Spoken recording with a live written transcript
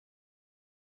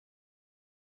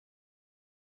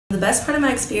The best part of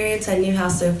my experience at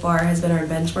Newhouse so far has been our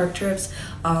benchmark trips.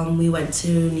 We went to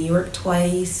New York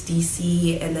twice,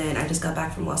 DC, and then I just got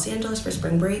back from Los Angeles for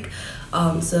spring break.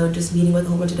 So just meeting with a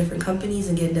whole bunch of different companies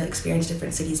and getting to experience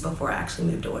different cities before I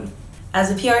actually moved on. As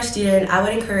a PR student, I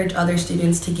would encourage other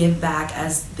students to give back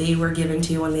as they were given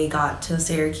to when they got to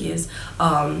Syracuse.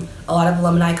 A lot of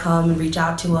alumni come and reach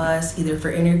out to us either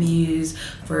for interviews,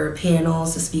 for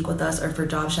panels to speak with us, or for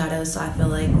job shadows, so I feel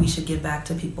like we should give back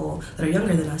to people that are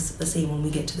younger than us the same when we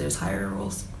get to those higher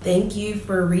roles. Thank you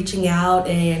for reaching out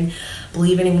and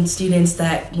believing in students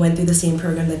that went through the same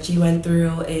program that you went through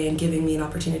and giving me an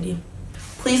opportunity.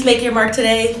 Please make your mark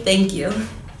today. Thank you.